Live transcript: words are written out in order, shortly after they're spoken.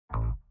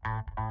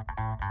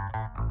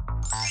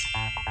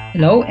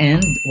Hello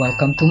and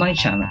welcome to my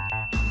channel.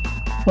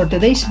 For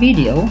today's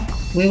video,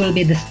 we will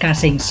be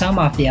discussing some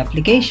of the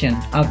application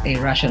of a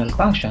rational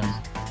function,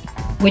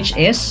 which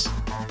is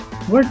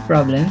word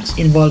problems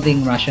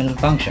involving rational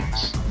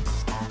functions.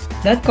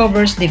 That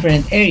covers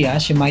different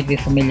areas you might be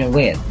familiar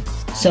with.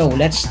 So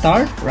let's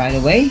start right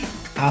away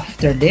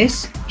after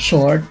this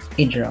short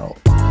intro.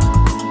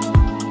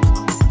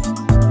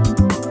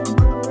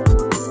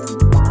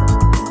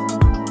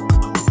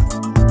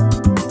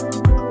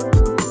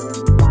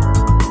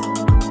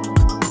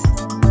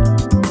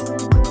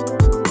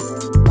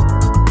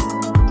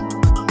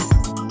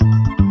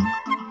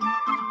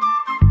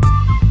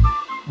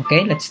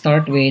 Okay, let's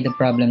start with the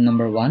problem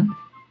number 1.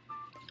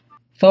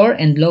 Thor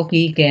and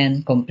Loki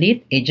can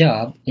complete a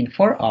job in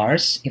 4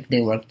 hours if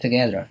they work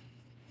together.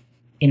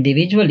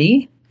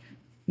 Individually,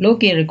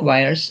 Loki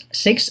requires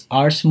 6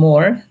 hours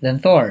more than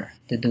Thor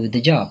to do the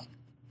job.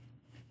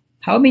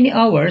 How many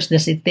hours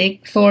does it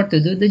take Thor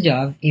to do the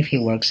job if he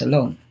works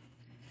alone?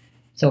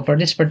 So for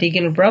this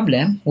particular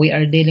problem, we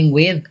are dealing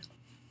with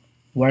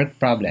work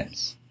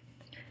problems.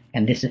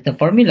 And this is the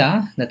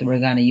formula that we're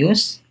going to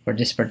use for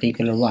this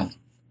particular one.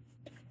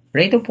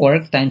 Rate of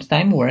work times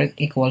time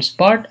worked equals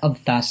part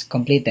of task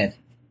completed.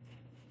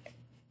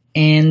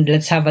 And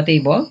let's have a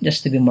table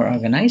just to be more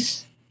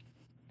organized.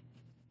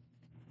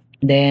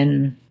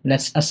 Then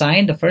let's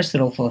assign the first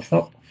row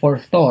for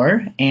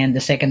Thor and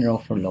the second row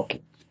for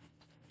Loki.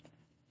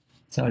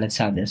 So let's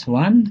have this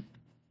one.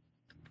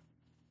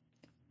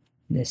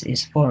 This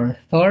is for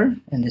Thor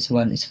and this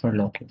one is for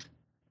Loki.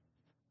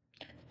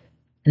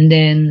 And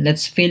then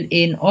let's fill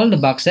in all the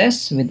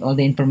boxes with all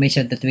the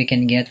information that we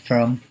can get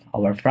from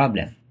our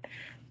problem.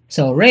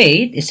 So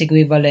rate is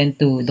equivalent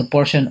to the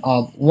portion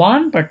of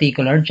one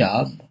particular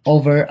job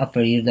over a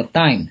period of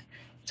time.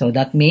 So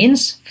that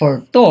means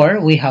for Thor,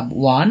 we have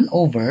 1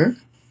 over,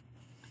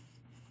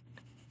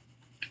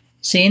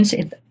 since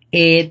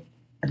it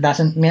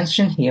doesn't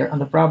mention here on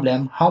the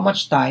problem how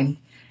much time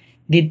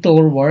did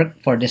Thor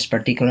work for this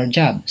particular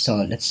job. So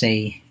let's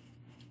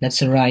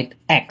write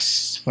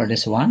X for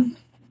this one.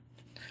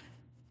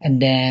 And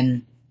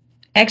then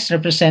X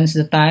represents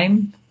the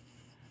time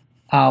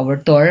where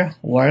Thor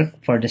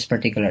worked for this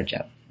particular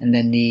job. And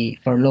then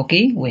for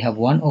Loki, we have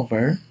 1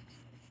 over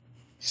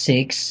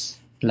 6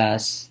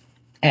 plus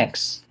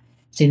X.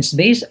 Since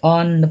based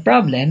on the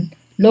problem,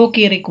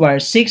 Loki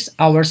requires 6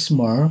 hours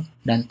more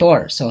than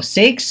Thor. So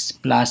 6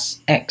 plus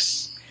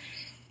X.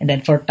 And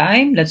then for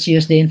time, let's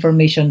use the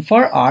information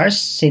 4 hours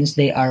since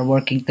they are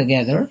working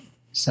together.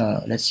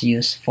 So let's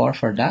use 4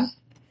 for that.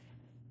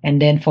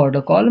 And then for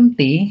the column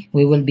T,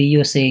 we will be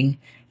using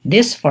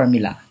this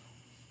formula.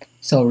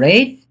 So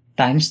rate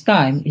times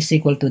time is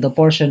equal to the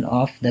portion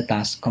of the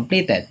task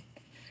completed.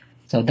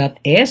 So that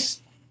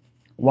is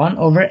 1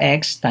 over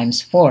X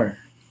times 4.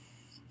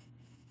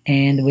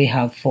 And we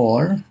have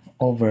 4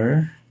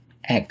 over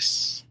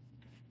X.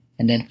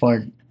 And then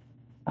for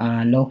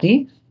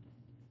Loki,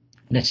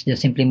 let's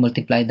just simply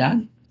multiply that.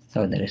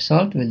 So the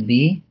result would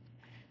be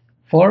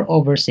 4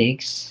 over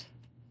 6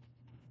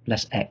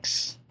 plus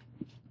X.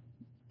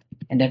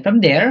 And then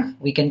from there,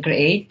 we can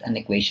create an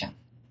equation.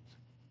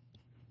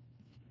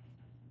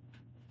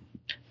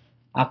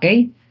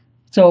 Okay,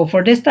 so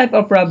for this type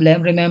of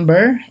problem,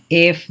 remember,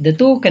 if the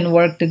two can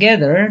work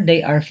together,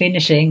 they are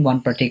finishing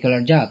one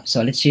particular job.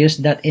 So let's use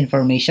that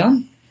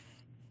information.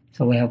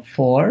 So we have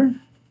 4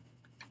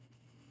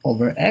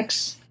 over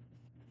X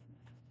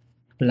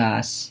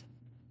plus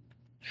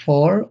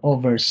 4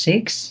 over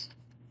 6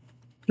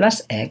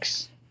 plus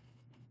X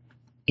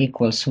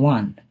equals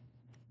 1.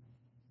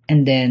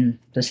 And then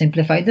to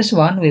simplify this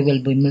one, we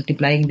will be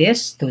multiplying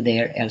this to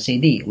their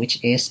LCD,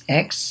 which is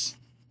X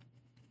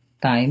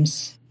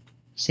times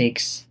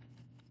 6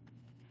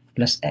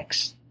 plus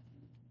X.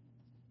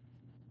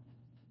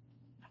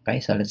 Okay,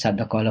 so let's have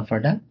the column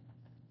for that.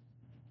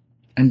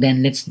 And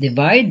then let's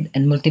divide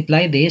and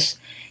multiply this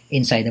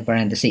inside the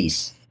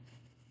parentheses.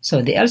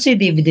 So the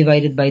LCD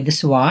divided by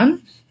this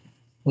one,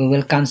 we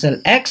will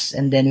cancel X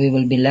and then we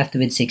will be left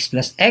with 6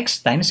 plus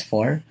X times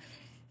 4.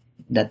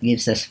 That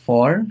gives us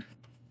 4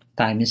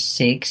 times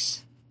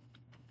 6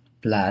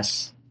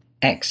 plus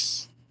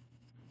X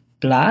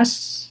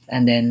plus,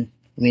 and then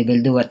we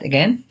will do it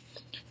again.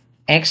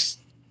 X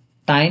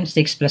times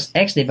 6 plus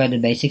X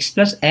divided by 6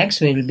 plus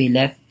X, we will be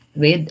left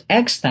with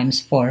X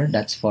times 4,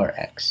 that's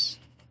 4X,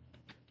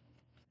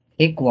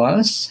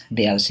 equals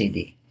the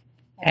LCD.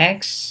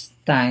 X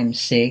times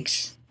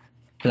 6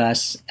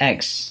 plus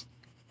X,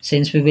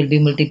 since we will be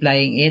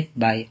multiplying it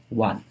by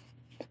 1.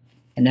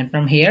 And then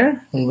from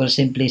here, we will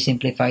simply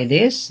simplify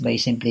this by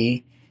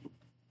simply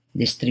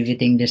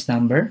distributing this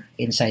number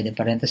inside the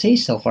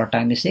parentheses. So 4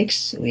 times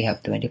 6, we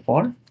have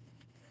 24.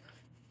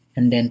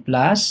 And then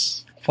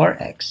plus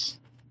 4x.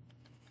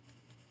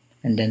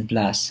 And then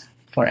plus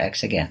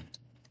 4x again.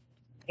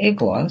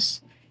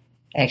 Equals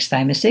x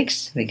times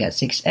 6, we got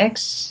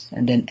 6x.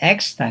 And then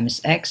x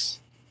times x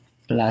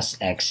plus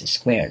x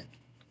squared.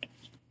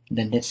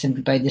 Then let's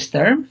simplify this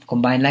term.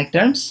 Combine like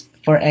terms.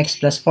 4x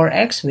plus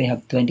 4x, we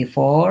have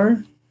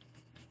 24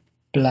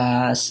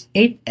 plus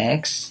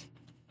 8x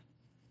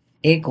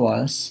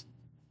equals,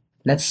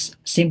 let's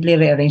simply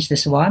rearrange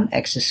this one,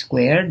 x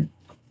squared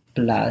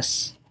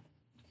plus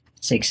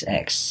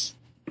 6x.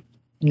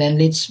 And then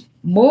let's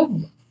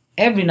move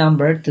every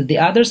number to the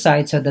other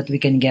side so that we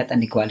can get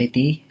an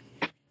equality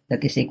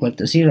that is equal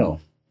to 0.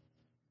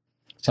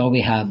 So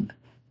we have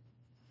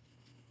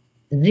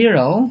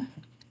 0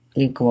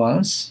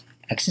 equals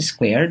x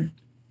squared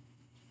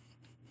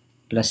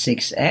plus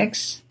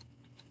 6x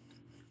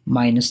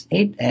minus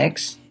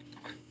 8x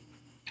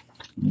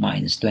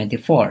minus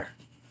 24.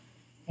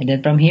 And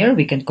then from here,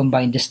 we can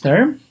combine this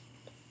term.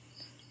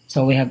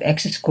 So we have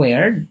x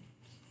squared,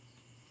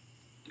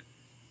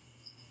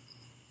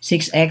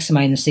 6x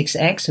minus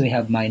 6x, we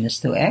have minus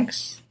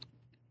 2x,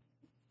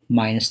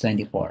 minus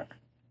 24.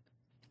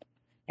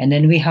 And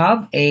then we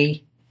have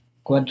a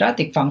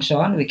quadratic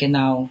function. We can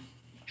now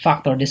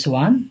factor this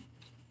one.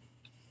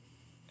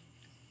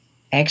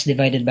 X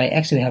divided by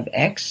x, we have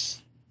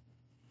x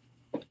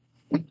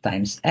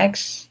times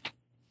x.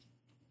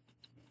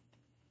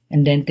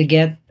 And then to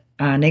get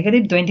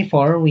negative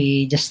 24,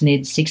 we just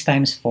need 6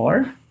 times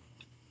 4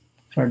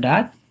 for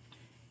that.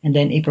 And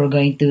then if we're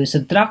going to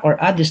subtract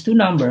or add this two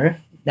number,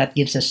 that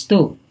gives us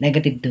 2,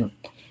 negative 2.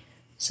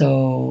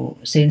 So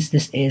since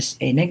this is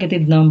a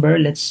negative number,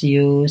 let's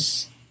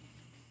use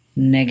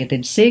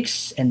negative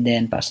 6 and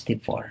then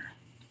positive 4.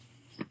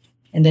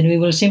 And then we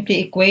will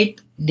simply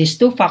equate this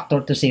 2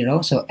 factor to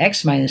 0. So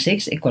x minus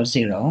 6 equals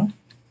 0.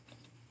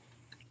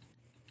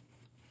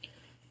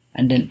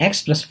 And then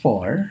x plus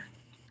 4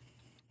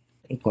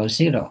 equals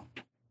 0.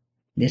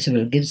 This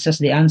will give us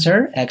the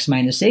answer, x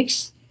minus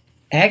 6,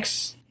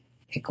 x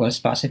equals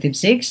positive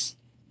 6,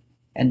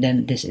 and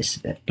then this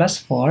is plus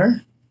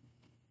 4.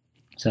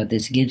 So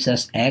this gives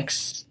us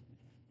x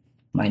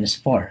minus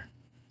 4.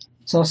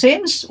 So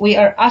since we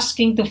are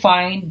asking to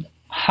find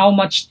how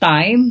much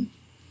time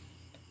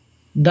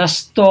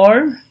does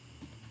Thor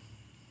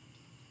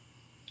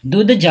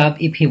do the job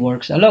if he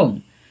works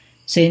alone,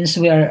 since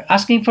we are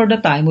asking for the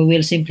time, we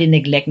will simply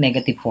neglect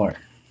negative 4.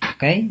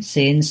 Okay,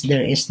 since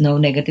there is no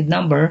negative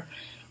number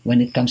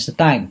when it comes to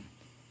time.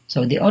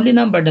 So the only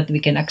number that we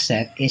can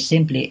accept is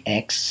simply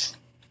x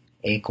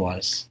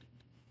equals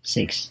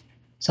 6.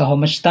 So how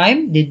much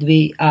time did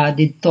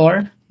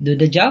Thor do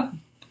the job?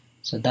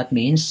 So that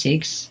means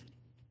 6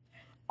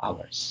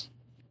 hours.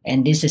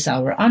 And this is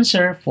our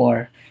answer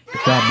for the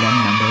problem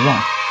number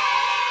 1.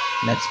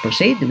 Let's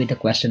proceed with the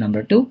question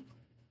number 2.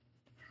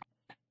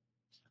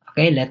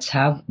 Okay, let's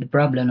have the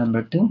problem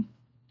number 2.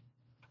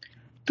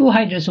 2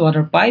 hydrous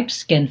water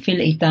pipes can fill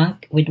a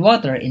tank with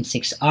water in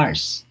 6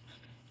 hours.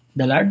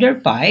 The larger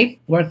pipe,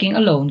 working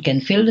alone,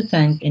 can fill the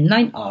tank in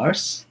 9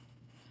 hours.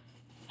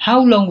 How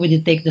long will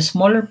it take the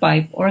smaller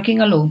pipe,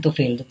 working alone, to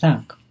fill the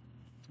tank?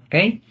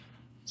 Okay,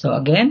 so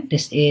again,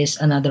 this is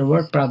another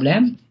word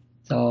problem.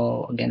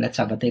 So again, let's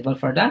have a table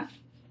for that.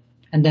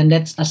 And then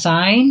let's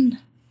assign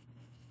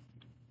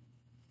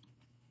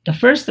the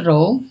first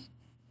row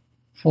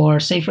for,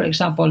 say for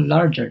example,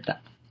 larger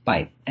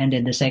pipe, and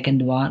then the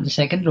second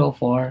row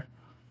for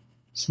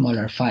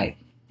smaller pipe.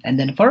 And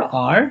then for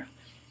R,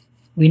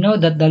 we know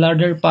that the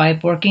larger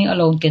pipe working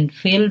alone can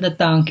fill the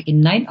tank in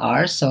 9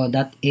 hours, so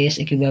that is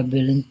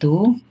equivalent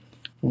to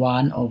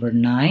 1 over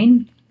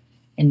 9.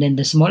 And then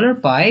the smaller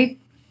pipe,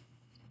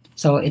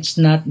 so it's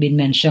not been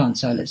mentioned,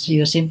 so let's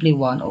use simply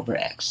 1 over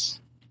x.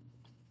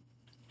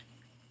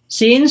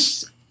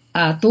 Since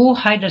 2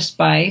 hydrous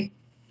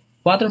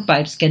water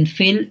pipes can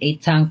fill a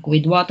tank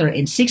with water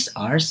in 6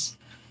 hours,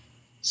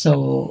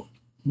 so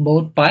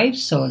both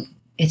pipes, so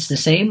it's the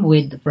same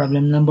with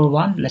problem number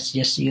 1. Let's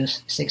just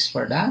use 6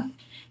 for that.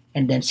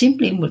 And then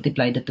simply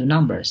multiply the two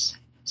numbers.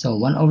 So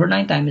 1 over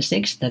 9 times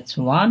 6, that's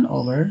 6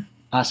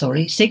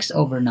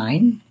 over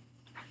 9.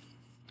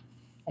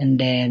 And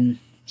then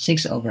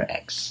 6 over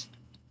x.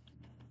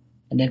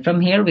 And then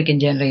from here, we can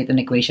generate an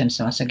equation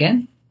once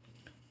again.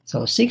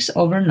 So 6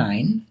 over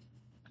 9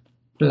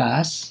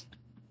 plus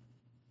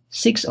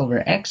 6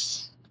 over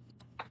x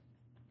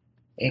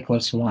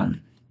equals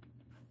 1.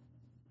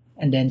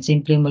 And then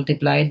simply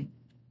multiply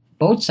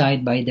both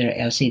sides by their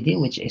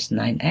LCD, which is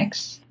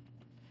 9x.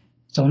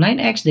 So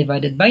 9x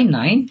divided by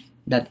 9,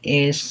 that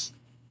is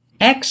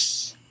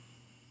x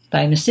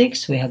times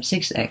 6, we have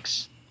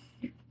 6x.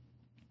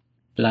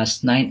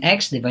 Plus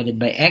 9x divided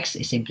by x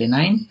is simply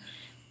 9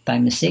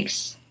 times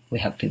 6, we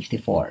have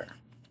 54.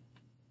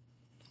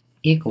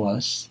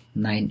 Equals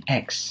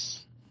 9x.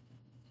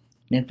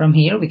 Then from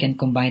here, we can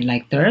combine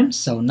like terms.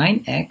 So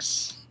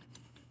 9x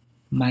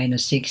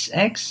minus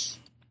 6x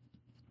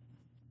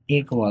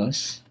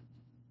equals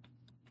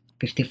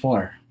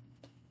 54.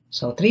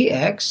 So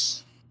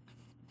 3x,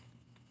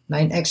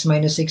 9x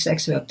minus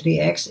 6x, we have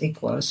 3x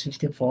equals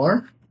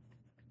 54.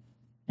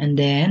 And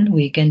then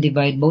we can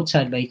divide both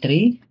sides by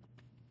 3.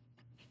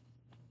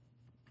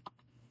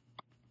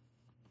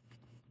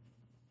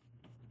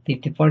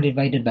 (54)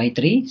 divided by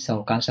 3,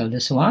 so cancel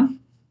this one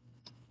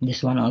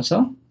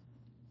also.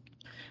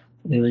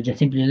 We will just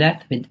simply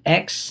left with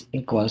x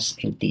equals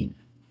 18.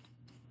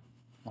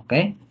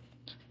 Okay,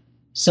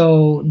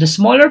 So the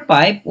smaller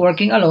pipe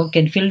working alone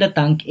can fill the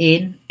tank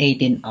in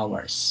 18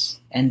 hours.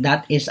 And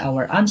that is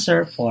our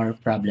answer for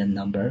problem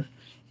number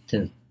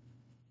 2.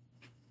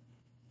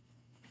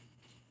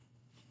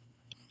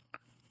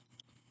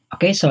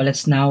 Okay, so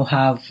let's now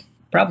have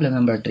problem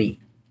number 3.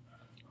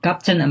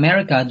 Captain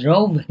America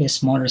drove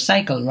his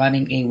motorcycle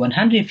running a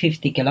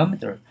 150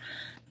 kilometer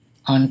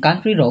on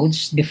country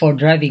roads before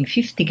driving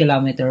 50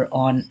 kilometer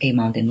on a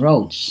mountain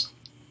roads.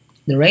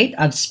 The rate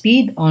of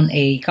speed on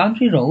a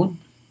country roads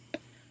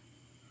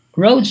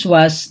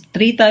was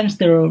 3 times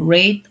the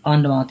rate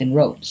on the mountain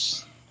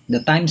roads.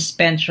 The time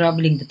spent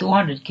traveling the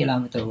 200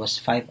 kilometer was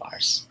 5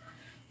 hours.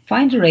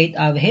 Find the rate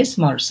of his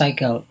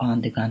motorcycle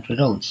on the country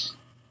roads.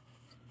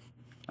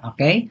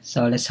 Okay,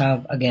 so let's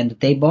have again the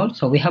table.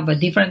 So we have a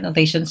different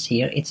notations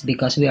here. It's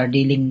because we are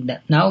dealing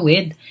now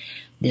with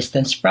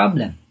distance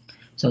problem.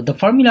 So the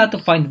formula to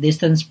find the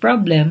distance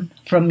problem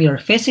from your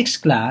physics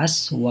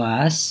class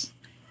was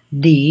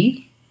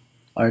d,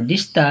 or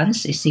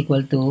distance, is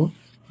equal to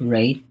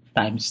rate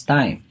times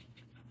time.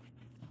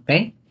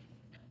 Okay,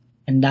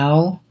 and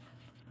now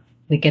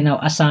we can now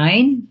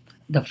assign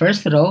the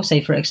first row.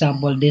 Say for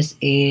example, this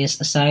is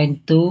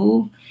assigned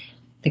to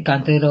the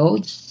country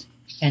roads,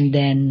 and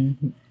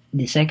then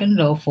the second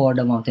row for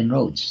the mountain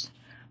roads.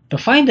 To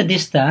find the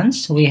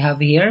distance, we have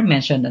here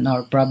mentioned in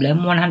our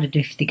problem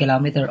 150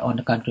 kilometer on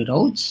the country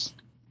roads,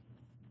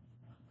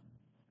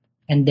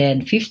 and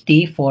then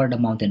 50 for the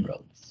mountain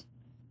roads.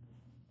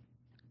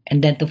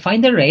 And then to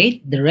find the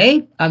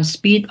rate of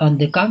speed on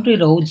the country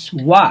roads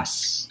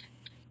was,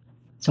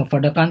 so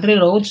for the country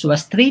roads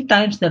was 3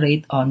 times the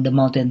rate on the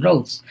mountain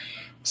roads.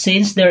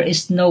 Since there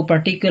is no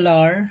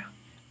particular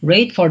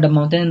rate for the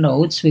mountain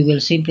roads, we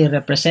will simply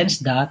represent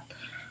that,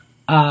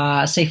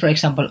 say for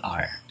example,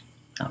 R.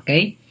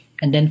 Okay?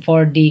 And then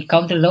for the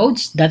country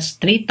roads, that's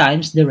 3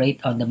 times the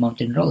rate on the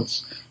mountain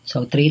roads.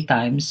 So 3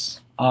 times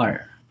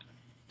R.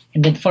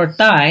 And then for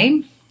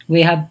time,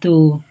 we have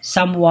to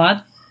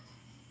somewhat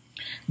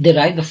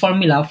derive the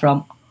formula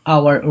from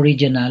our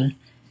original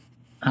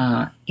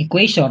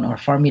equation or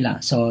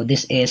formula. So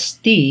this is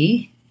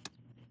T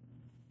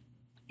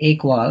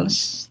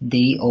equals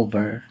D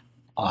over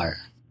R.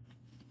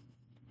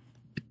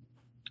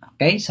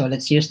 Okay, so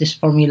let's use this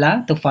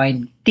formula to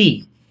find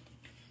T.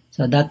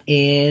 So that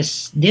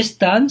is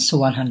distance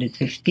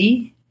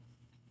 150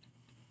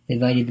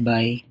 divided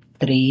by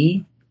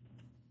 3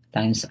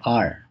 times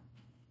R.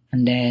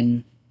 And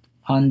then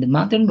on the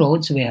mountain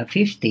roads, we have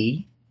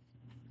 50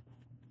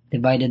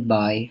 divided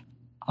by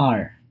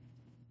R.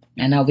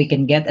 And now we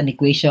can get an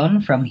equation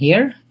from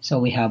here. So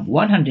we have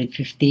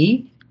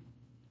 150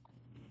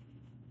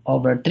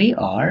 over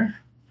 3R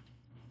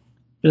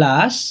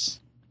plus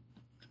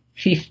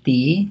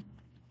 50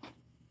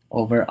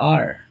 over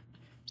R.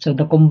 So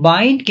the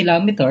combined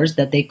kilometers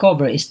that they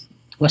cover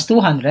was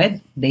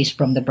 200 based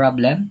from the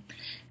problem.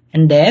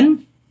 And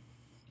then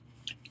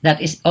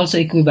that is also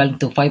equivalent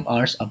to 5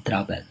 hours of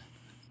travel.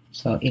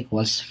 So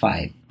equals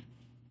 5.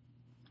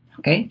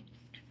 Okay?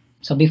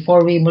 So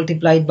before we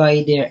multiply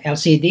by their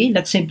LCD,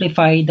 let's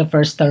simplify the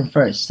first term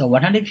first. So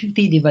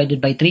 150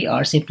 divided by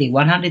 3R, simply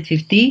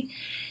 150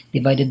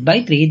 divided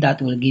by 3,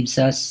 that will give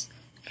us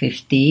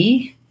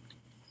 50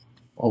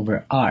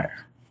 over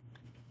R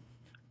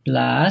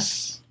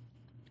plus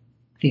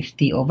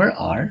 50 over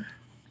R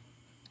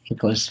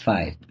equals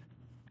 5.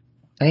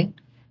 Okay?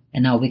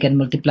 And now we can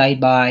multiply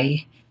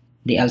by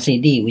the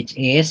LCD, which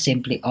is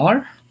simply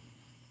R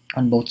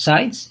on both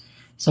sides.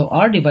 So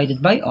R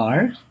divided by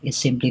R is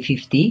simply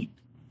 50.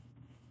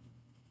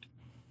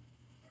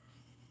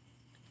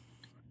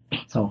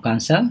 So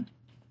cancel.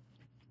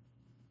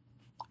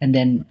 And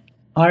then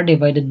R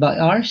divided by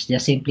R is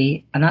just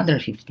simply another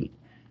 50.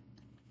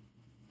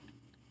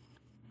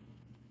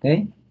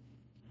 Okay?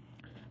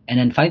 And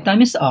then 5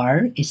 times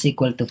R is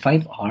equal to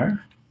 5R.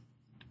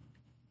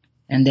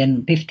 And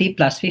then 50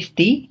 plus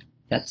 50,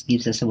 that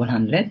gives us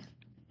 100,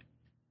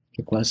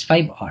 equals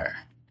 5R.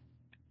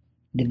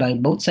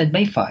 Divide both sides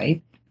by 5.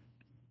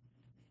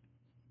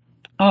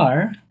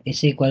 R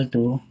is equal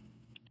to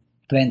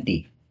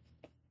 20.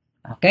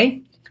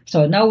 Okay?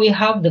 So now we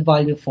have the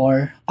value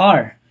for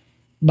R.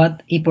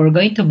 But if we're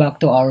going to back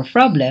to our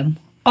problem,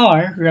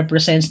 R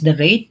represents the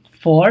rate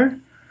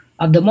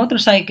of the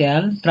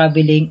motorcycle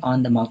traveling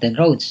on the mountain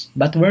roads.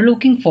 But we're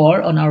looking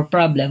for, on our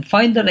problem,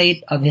 find the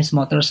rate of his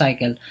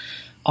motorcycle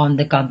on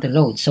the country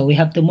roads. So we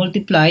have to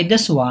multiply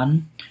this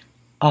one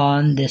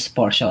on this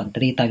portion,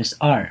 3 times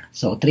R.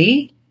 So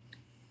 3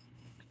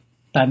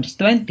 times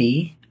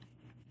 20,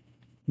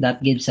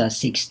 that gives us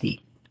 60.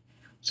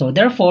 So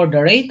therefore,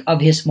 the rate of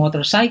his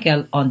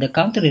motorcycle on the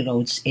country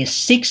roads is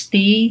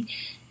 60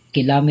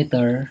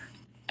 kilometer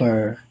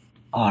per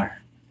hour.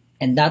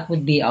 And that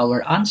would be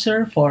our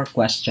answer for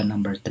question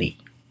number 3.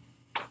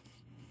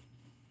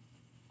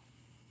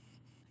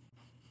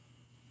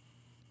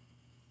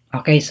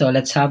 Okay, so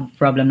let's have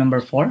problem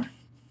number 4.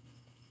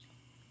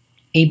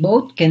 A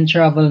boat can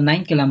travel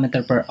 9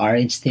 km per hour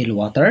in still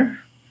water,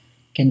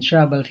 can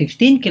travel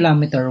 15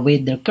 km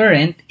with the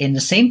current in the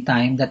same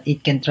time that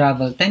it can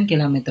travel 10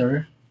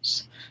 kilometers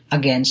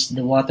against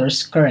the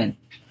water's current.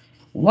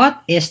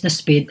 What is the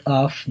speed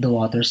of the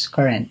water's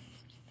current?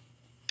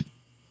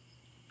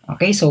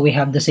 Okay, so we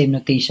have the same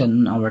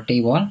notation on our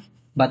table,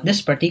 but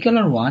this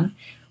particular one,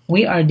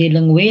 we are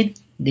dealing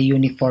with the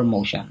uniform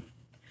motion.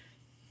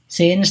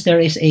 Since there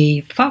is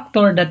a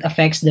factor that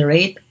affects the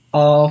rate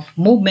of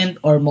movement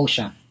or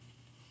motion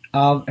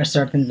of a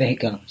certain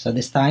vehicle. So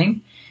this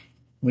time,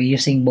 we're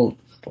using both.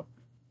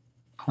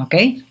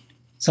 Okay,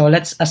 so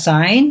let's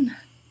assign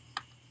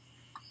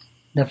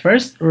the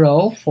first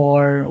row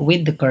for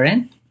with the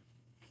current,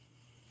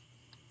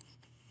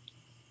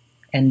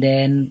 and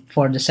then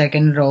for the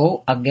second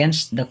row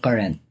against the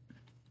current.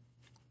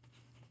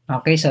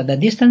 Okay, so the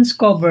distance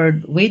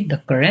covered with the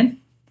current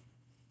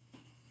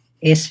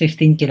is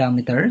 15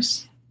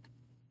 kilometers,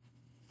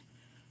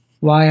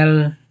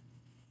 while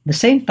the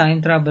same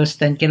time travels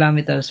 10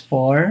 kilometers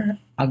for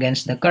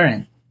against the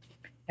current.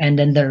 And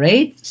then the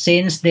rate,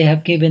 since they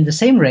have given the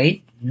same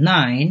rate,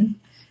 9,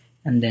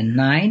 and then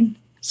 9,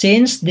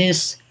 since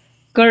this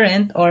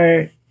current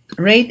or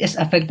rate is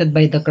affected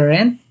by the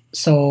current,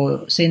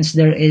 so since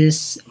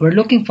we're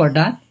looking for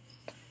that,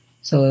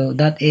 so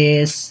that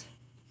is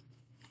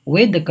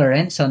with the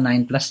current, so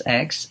 9 plus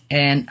x,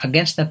 and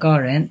against the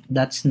current,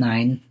 that's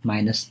 9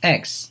 minus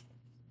x.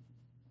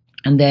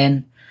 And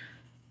then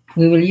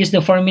we will use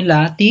the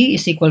formula T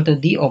is equal to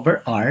D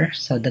over R,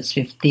 so that's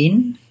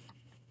 15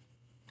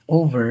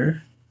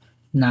 over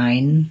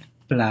 9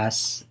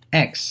 plus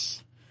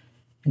x.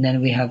 And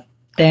then we have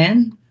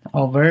 10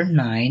 over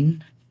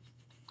 9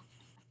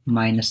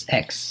 minus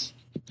x.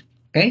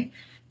 Okay,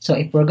 so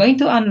if we're going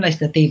to analyze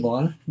the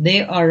table,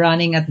 they are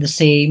running at the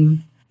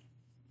same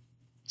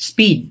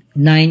speed,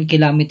 9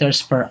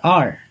 kilometers per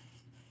hour.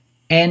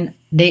 And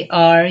they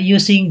are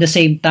using the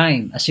same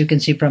time, as you can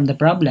see from the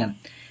problem.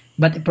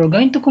 But if we're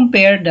going to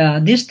compare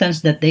the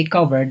distance that they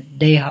covered,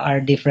 they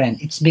are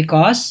different. It's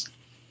because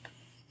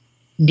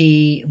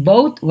the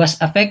boat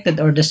was affected,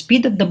 or the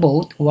speed of the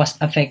boat was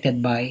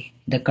affected by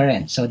the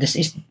current. So this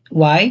is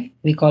why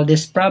we call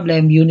this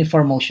problem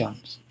uniform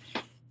motions.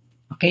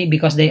 Okay,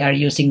 because they are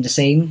using the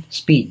same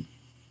speed.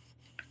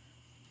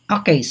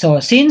 Okay, so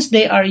since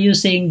they are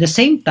using the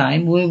same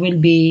time, we will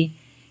be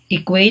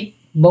equate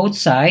both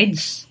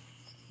sides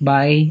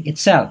by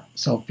itself.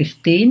 So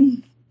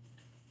 15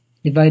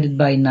 divided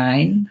by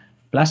 9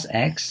 plus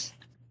x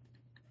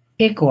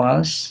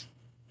equals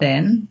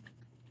 10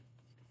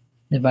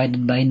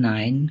 divided by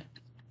 9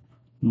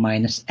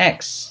 minus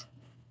x.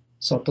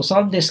 So to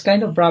solve this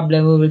kind of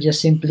problem, we will just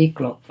simply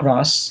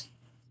cross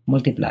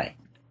multiply.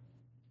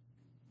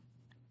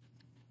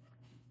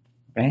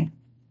 Okay?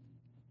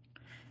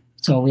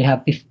 So we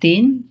have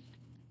 15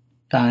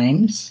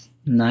 times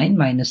 9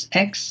 minus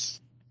x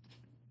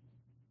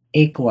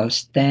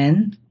equals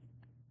 10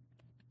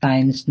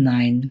 times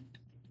 9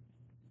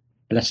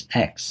 plus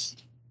x.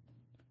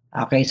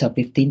 Okay, so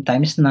 15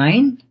 times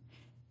 9,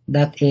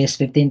 that is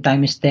 15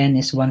 times 10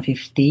 is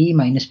 150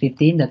 minus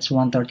 15, that's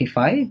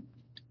 135.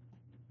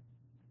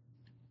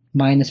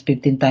 Minus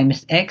 15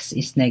 times x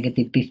is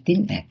negative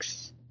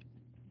 15x.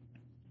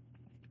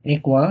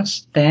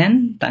 Equals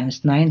 10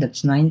 times 9,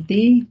 that's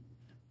 90,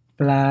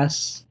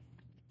 plus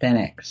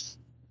 10x.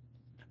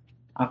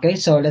 Okay,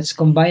 so let's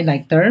combine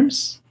like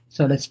terms.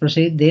 So let's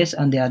proceed this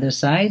on the other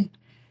side.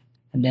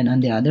 And then on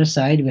the other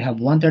side, we have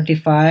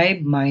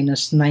 135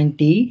 minus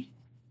 90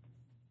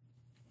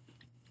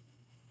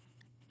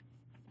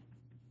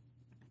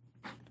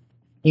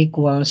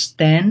 equals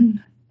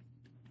 10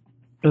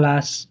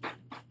 plus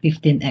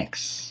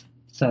 15x.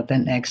 So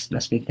 10x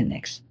plus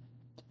 15x.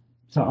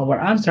 So our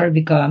answer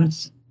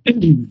becomes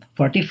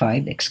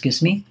 45,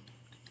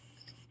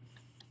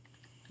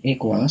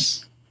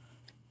 equals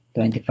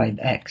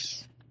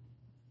 25x.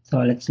 So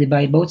let's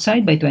divide both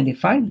sides by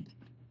 25.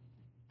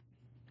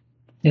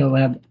 So we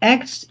have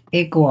x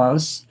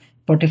equals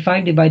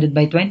 45 divided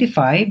by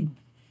 25.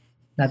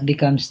 That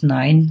becomes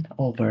 9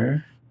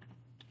 over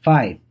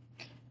 5.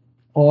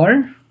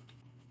 Or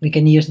we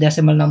can use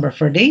decimal number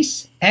for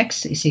this.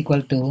 X is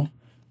equal to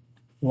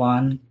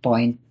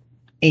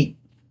 1.8.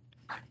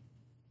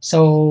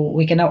 So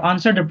we can now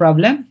answer the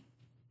problem.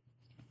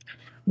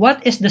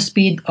 What is the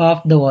speed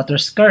of the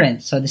water's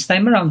current? So this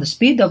time around, the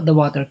speed of the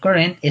water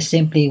current is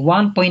simply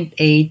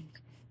 1.8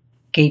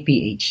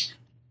 kph.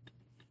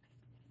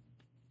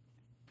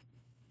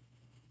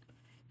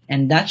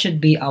 And that should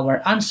be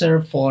our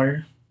answer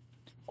for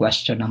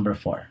question number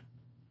 4.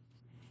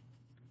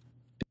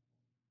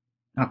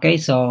 Okay,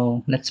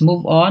 so let's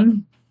move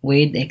on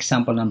with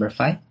example number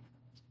 5.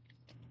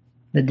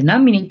 The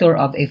denominator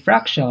of a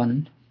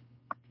fraction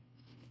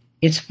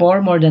is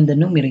 4 more than the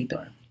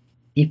numerator.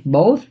 If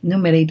both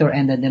numerator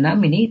and the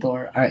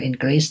denominator are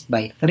increased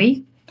by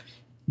 3,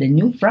 the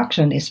new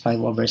fraction is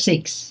 5 over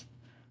 6.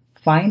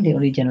 Find the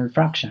original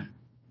fraction.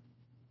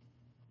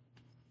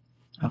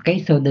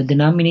 Okay, so the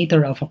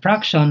denominator of a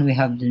fraction, we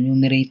have the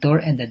numerator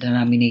and the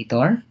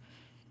denominator.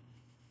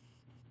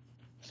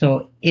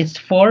 So it's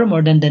 4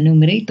 more than the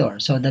numerator.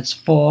 So that's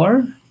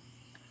 4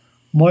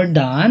 more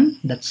than,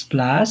 that's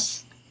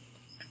plus.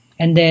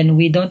 And then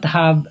we don't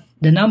have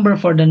the number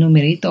for the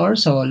numerator.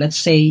 So let's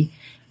say,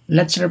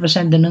 let's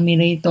represent the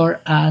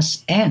numerator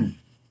as n.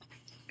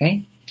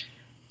 Okay?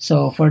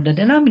 So for the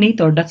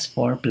denominator, that's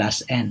 4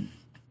 plus n.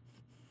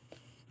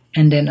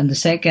 And then on the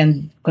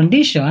second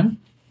condition,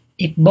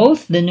 if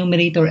both the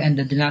numerator and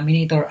the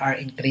denominator are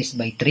increased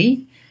by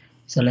 3,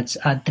 so let's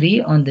add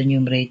 3 on the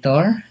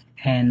numerator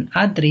and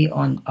add 3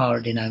 on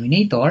our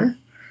denominator,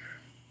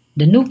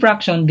 the new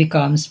fraction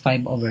becomes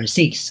 5 over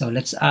 6. So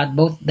let's add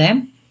both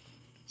them.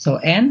 So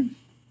n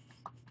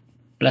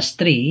plus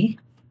 3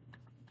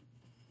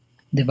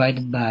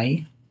 divided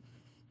by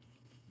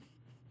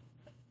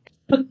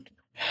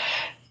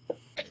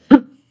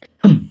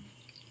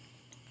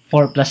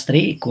 4 plus 3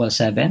 equals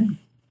 7,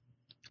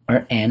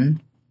 or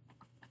n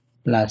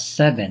plus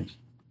 7.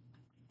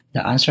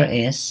 The answer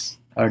is,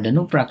 or the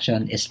new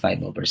fraction is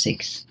 5 over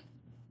 6.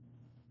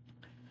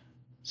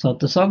 So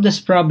to solve this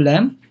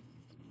problem,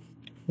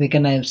 we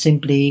can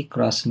simply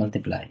cross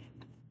multiply.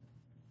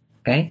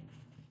 Okay?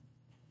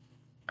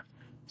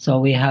 So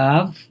we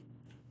have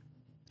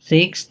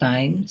 6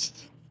 times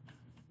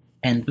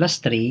n plus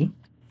 3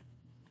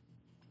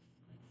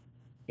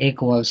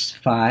 equals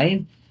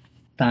 5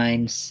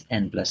 times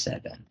n plus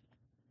 7.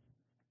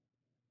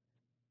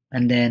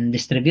 And then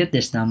distribute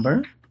this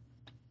number.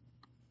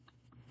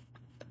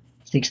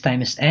 6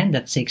 times n,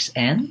 that's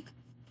 6n.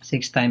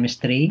 6 times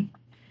 3,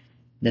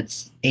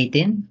 that's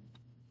 18.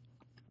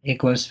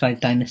 Equals 5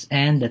 times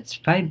n, that's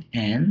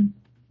 5n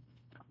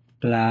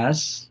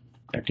plus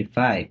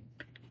 35.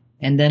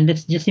 And then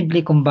let's just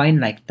simply combine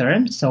like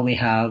terms. So we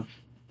have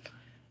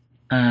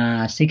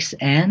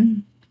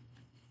 6n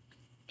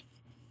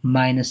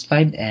minus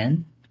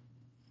 5n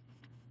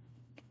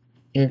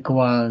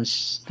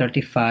equals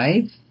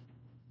 35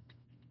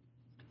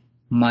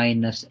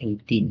 minus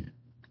 18.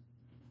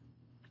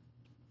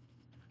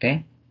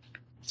 Okay,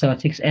 so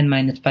 6n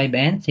minus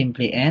 5n,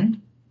 simply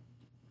n.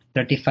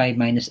 35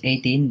 minus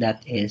 18,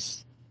 that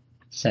is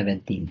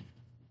 17.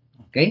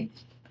 Okay,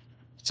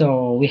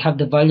 so we have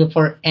the value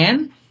for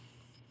n.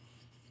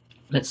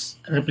 Let's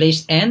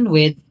replace n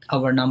with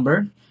our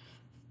number.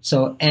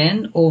 So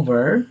n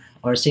over,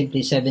 or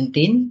simply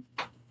 17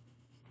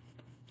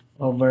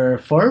 over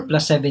 4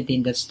 plus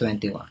 17, that's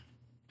 21.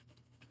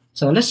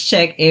 So let's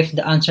check if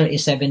the answer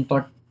is 7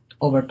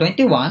 over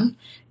 21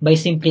 by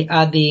simply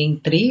adding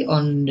 3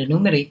 on the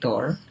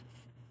numerator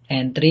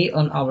and 3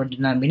 on our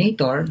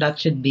denominator. That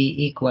should be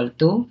equal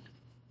to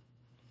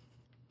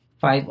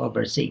 5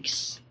 over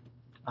 6.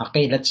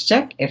 Okay, let's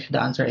check if the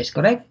answer is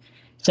correct.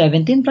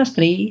 17 plus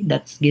 3,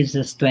 that gives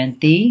us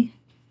 20.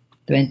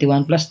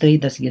 21 plus 3,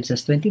 that gives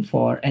us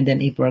 24. And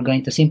then if we're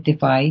going to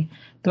simplify,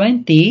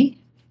 20,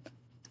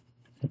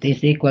 that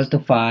is equal to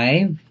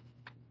 5.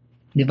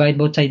 Divide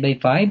both sides by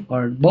 5,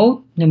 or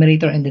both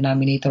numerator and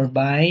denominator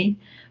by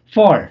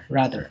 4,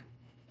 rather.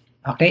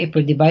 Okay, if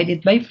we divide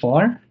it by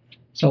 4,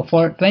 so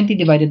 20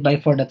 divided by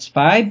 4, that's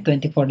 5.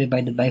 24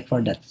 divided by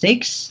 4, that's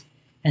 6.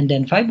 And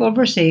then 5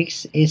 over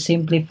 6 is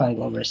simply 5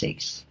 over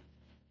 6.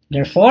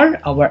 Therefore,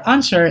 our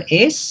answer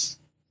is,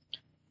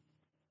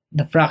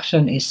 the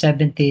fraction is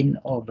 17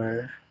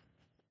 over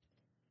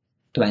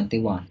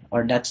 21,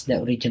 or that's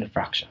the original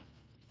fraction.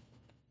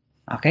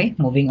 Okay,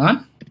 moving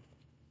on.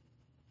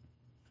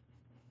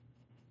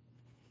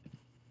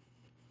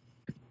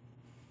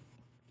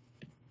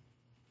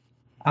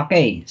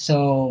 Okay,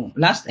 so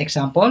last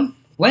example.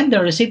 When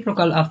the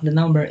reciprocal of the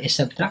number is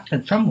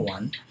subtracted from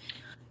 1,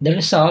 the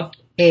result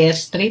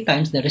is 3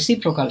 times the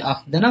reciprocal of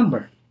the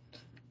number.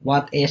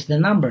 What is the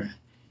number?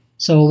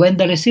 So when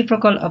the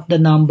reciprocal of the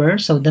number,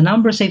 so the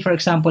number, say for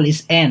example,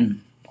 is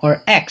n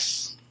or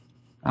x.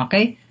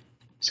 Okay,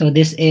 so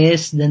this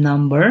is the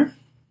number.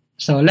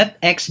 So let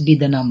x be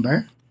the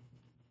number.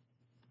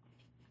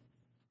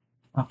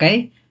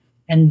 Okay,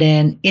 and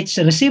then its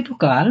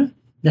reciprocal,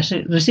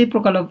 the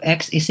reciprocal of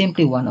x is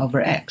simply 1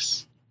 over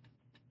x.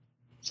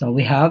 So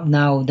we have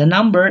now the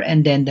number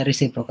and then the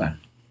reciprocal.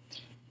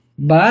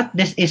 But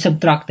this is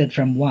subtracted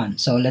from 1.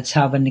 So let's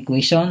have an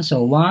equation.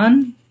 So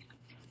 1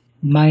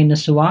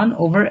 minus 1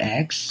 over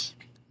x.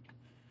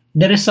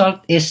 The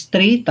result is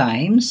 3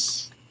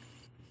 times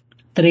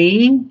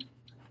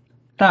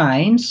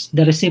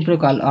the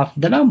reciprocal of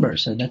the number.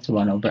 So that's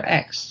 1 over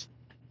x.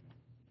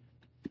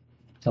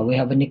 So we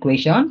have an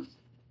equation.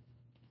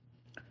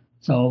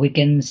 So we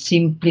can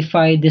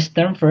simplify this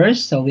term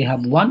first. So we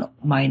have 1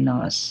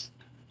 minus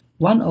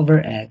 1 over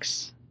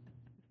x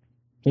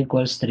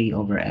equals 3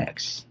 over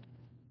x.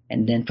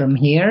 And then from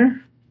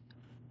here,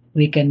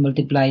 we can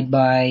multiply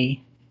by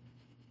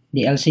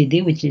the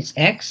LCD, which is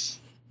x.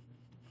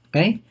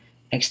 Okay,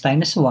 x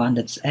times 1,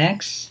 that's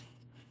x,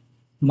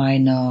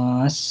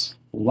 minus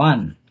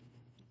 1.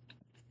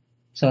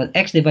 So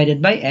x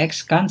divided by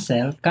x,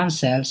 cancel.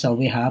 So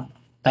we have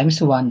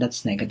times 1,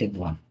 that's negative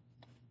 1.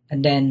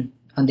 And then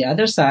on the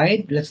other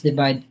side, let's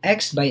divide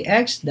x by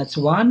x, that's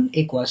 1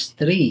 equals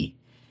 3.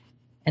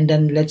 And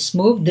then let's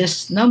move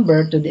this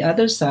number to the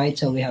other side,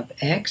 so we have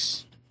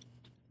x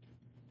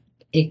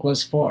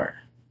equals 4.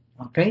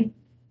 Okay,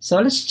 so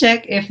let's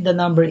check if the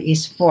number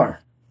is 4.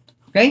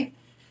 Okay,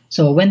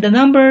 so when the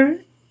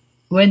number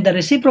when the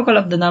reciprocal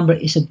of the number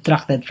is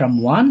subtracted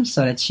from 1,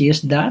 so let's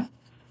use that.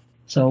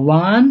 So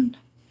 1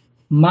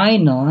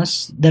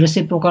 minus the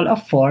reciprocal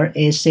of 4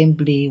 is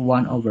simply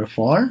 1 over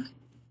 4.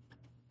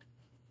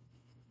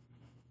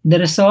 The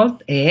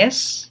result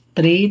is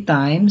 3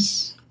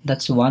 times,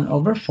 that's 1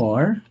 over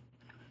 4.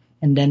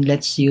 And then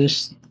let's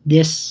use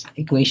this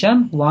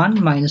equation, 1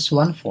 minus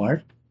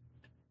 1/4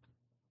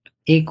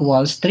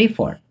 equals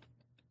 3/4.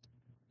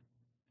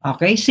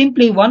 Okay,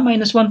 simply 1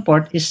 minus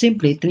 1/4 is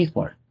simply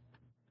 3/4.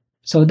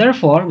 So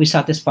therefore, we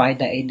satisfy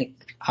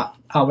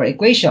our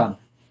equation.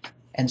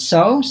 And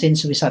so,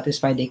 since we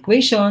satisfy the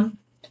equation,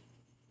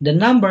 the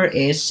number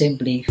is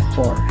simply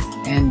 4.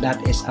 And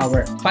that is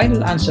our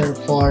final answer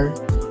for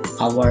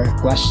our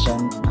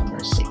question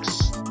number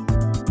 6.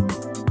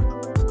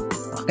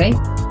 Okay,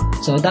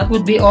 so that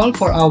would be all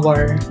for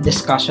our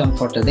discussion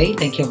for today.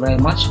 Thank you very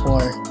much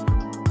for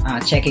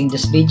checking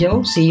this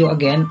video. See you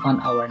again on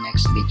our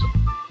next video.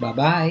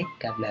 Bye-bye.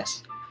 God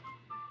bless.